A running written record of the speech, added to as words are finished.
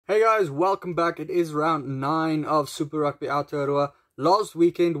Hey guys, welcome back. It is round 9 of Super Rugby Aotearoa. Last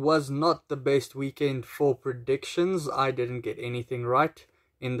weekend was not the best weekend for predictions. I didn't get anything right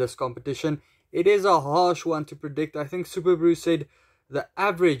in this competition. It is a harsh one to predict. I think SuperBru said the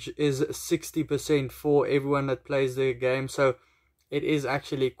average is 60% for everyone that plays the game. So it is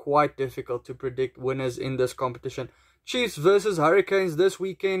actually quite difficult to predict winners in this competition. Chiefs versus Hurricanes this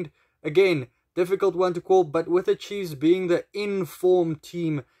weekend. Again, difficult one to call, but with the Chiefs being the in-form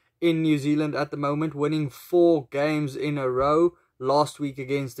team in New Zealand at the moment, winning 4 games in a row last week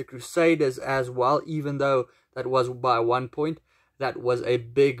against the Crusaders as well, even though that was by 1 point. That was a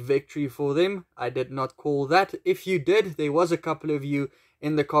big victory for them. I did not call that. If you did, there was a couple of you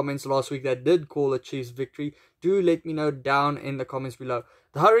in the comments last week that did call a Chiefs victory. Do let me know down in the comments below.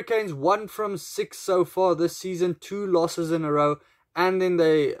 The Hurricanes 1 from 6 so far this season, 2 losses in a row, and then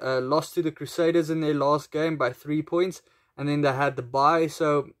they lost to the Crusaders in their last game by 3 points, and then they had the bye.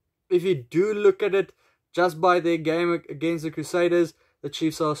 So if you do look at it just by their game against the Crusaders, the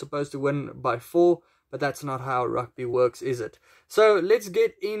Chiefs are supposed to win by 4, but that's not how rugby works, is it? So let's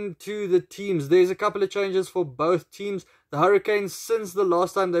get into the teams. There's a couple of changes for both teams. The Hurricanes, since the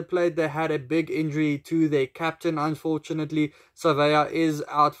last time they played, they had a big injury to their captain. Unfortunately, Savea is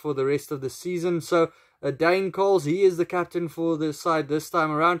out for the rest of the season. So Dane Coles, he is the captain for the side this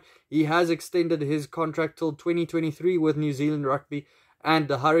time around. He has extended his contract till 2023 with New Zealand Rugby and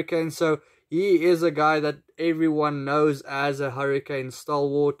the Hurricanes. So he is a guy that everyone knows as a Hurricane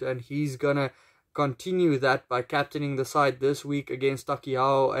stalwart, and he's gonna continue that by captaining the side this week against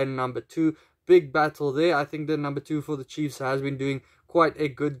Cagyhorn and number 2. Big battle there. I think the number 2 for the Chiefs has been doing quite a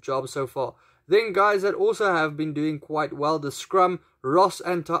good job so far. Then guys that also have been doing quite well, the scrum, Ross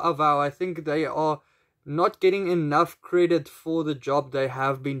and Ta'avao. I think they are not getting enough credit for the job they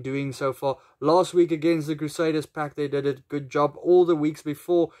have been doing so far. Last week against the Crusaders pack, they did a good job. All the weeks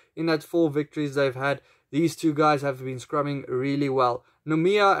before, in that 4 victories they've had, these 2 guys have been scrumming really well.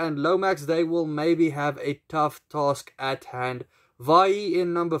 Nomia and Lomax, they will maybe have a tough task at hand. Vai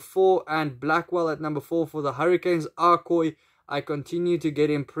in number 4 and Blackwell at number 4 for the Hurricanes. Akoi, I continue to get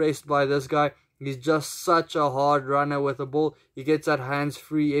impressed by this guy. He's just such a hard runner with the ball. He gets that hands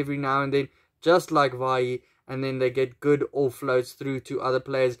free every now and then, just like Vai, and then they get good offloads through to other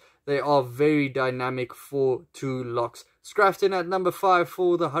players. They are very dynamic for 2 locks. Scrafton at number 5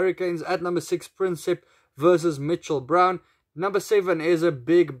 for the Hurricanes. At number 6, Princip versus Mitchell Brown. Number 7 is a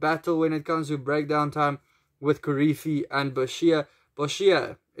big battle when it comes to breakdown time with Karifi and Bashir.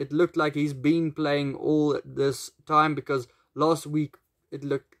 Bashir, it looked like he's been playing all this time, because last week it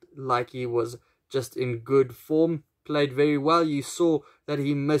looked like he was just in good form. Played very well. You saw that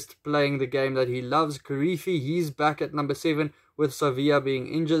he missed playing the game that he loves. Karifi, he's back at number 7 with Savea being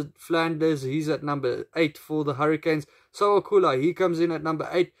injured. Flanders, he's at number 8 for the Hurricanes. Sawakula, he comes in at number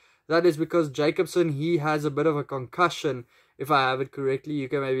 8. That is because Jacobson, he has a bit of a concussion. If I have it correctly, you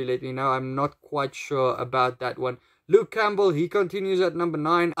can maybe let me know. I'm not quite sure about that one. Luke Campbell, he continues at number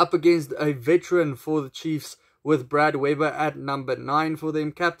 9, up against a veteran for the Chiefs with Brad Weber at number 9 for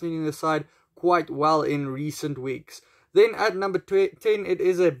them, captaining the side quite well in recent weeks. Then at number 10, it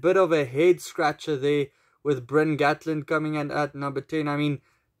is a bit of a head scratcher there with Bryn Gatland coming in at number 10. I mean,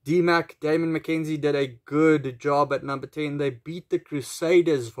 Damon McKenzie did a good job at number 10. They beat the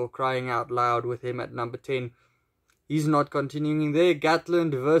Crusaders, for crying out loud, with him at number 10. He's not continuing there.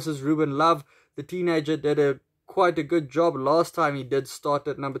 Gatland versus Ruben Love. The teenager did quite a good job last time he did start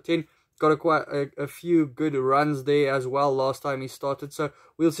at number 10. Got quite a few good runs there as well last time he started. So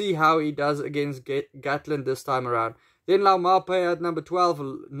we'll see how he does against Gatland this time around. Then Laumape at number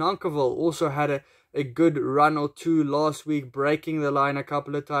 12. Nankiville also had a good run or 2 last week, breaking the line a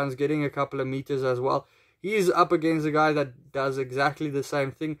couple of times, getting a couple of meters as well. He's up against a guy that does exactly the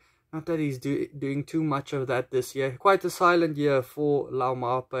same thing. Not that he's doing too much of that this year. Quite a silent year for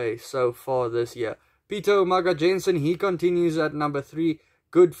Laumape so far this year. Peter Umaga Jensen, he continues at number 3.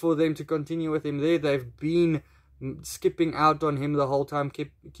 Good for them to continue with him there. They've been skipping out on him the whole time,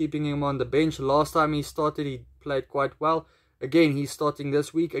 keeping him on the bench. Last time he started, he played quite well. Again, he's starting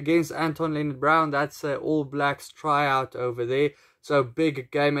this week against Anton Leonard-Brown. That's an All Blacks tryout over there. So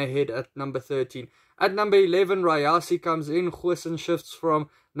big game ahead at number 13. At number 11, Rayasi comes in. Goosen shifts from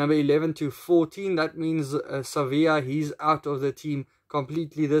number 11 to 14. That means Savea, he's out of the team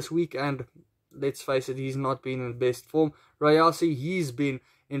completely this week. And let's face it, he's not been in best form. Rayasi, he's been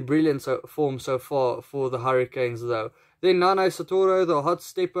in brilliant form so far for the Hurricanes though. Then Nane Satoro, the hot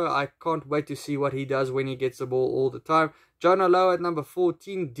stepper. I can't wait to see what he does when he gets the ball all the time. Jonah Lowe at number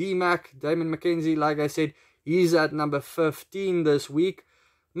 14. D-Mac, Damon McKenzie, like I said, he's at number 15 this week.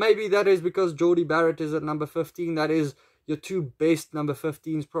 Maybe that is because Geordie Barrett is at number 15. That is your two best number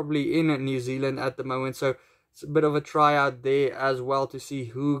 15s probably in New Zealand at the moment. So it's a bit of a tryout there as well to see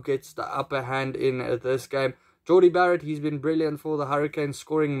who gets the upper hand in this game. Jordie Barrett, he's been brilliant for the Hurricanes,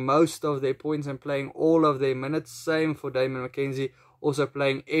 scoring most of their points and playing all of their minutes. Same for Damon McKenzie, also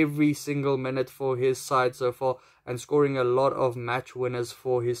playing every single minute for his side so far and scoring a lot of match winners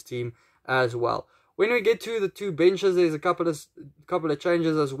for his team as well. When we get to the two benches, there's a couple of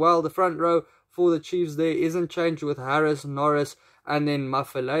changes as well. The front row for the Chiefs there isn't changed with Harris, Norris, and then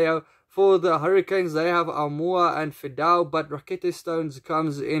Mafaleo. For the Hurricanes, they have Almoa and Fidao, but Rakete Stones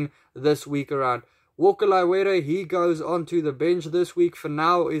comes in this week around. Walker Laiwere, he goes onto the bench this week. For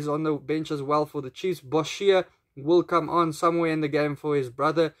now, is on the bench as well for the Chiefs. Boshia will come on somewhere in the game for his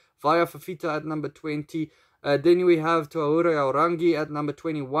brother. Vaya Fafita at number 20. Then we have Tuahura Orangi at number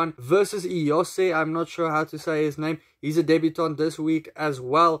 21 versus Iyose. I'm not sure how to say his name. He's a debutant this week, as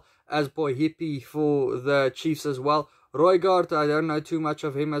well as Bohipi for the Chiefs as well. Roygard, I don't know too much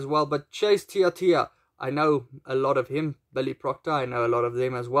of him as well. But Chase Tiatia, I know a lot of him. Billy Proctor, I know a lot of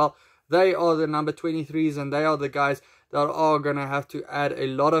them as well. They are the number 23s, and they are the guys that are going to have to add a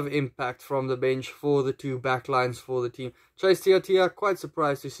lot of impact from the bench for the two backlines for the team. Chase Tiatia, quite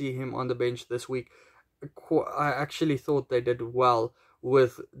surprised to see him on the bench this week. I actually thought they did well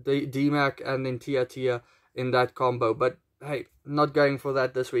with D-Mac and then Tiatia in that combo. But hey, not going for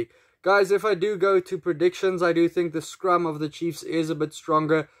that this week. Guys, if I do go to predictions, I do think the scrum of the Chiefs is a bit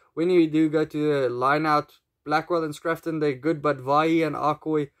stronger. When you do go to the line-out, Blackwell and Scrafton, they're good. But Vai and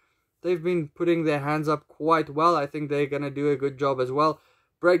Akoi, they've been putting their hands up quite well. I think they're going to do a good job as well.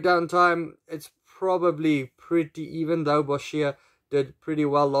 Breakdown time, it's probably pretty even, though Boshia did pretty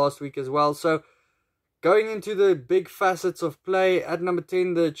well last week as well. So, going into the big facets of play, at number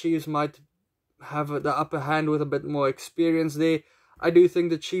 10, the Chiefs might have the upper hand with a bit more experience there. I do think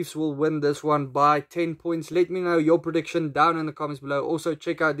the Chiefs will win this one by 10 points. Let me know your prediction down in the comments below. Also,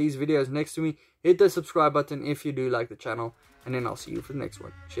 check out these videos next to me. Hit the subscribe button if you do like the channel. And then I'll see you for the next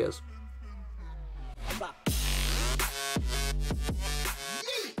one. Cheers.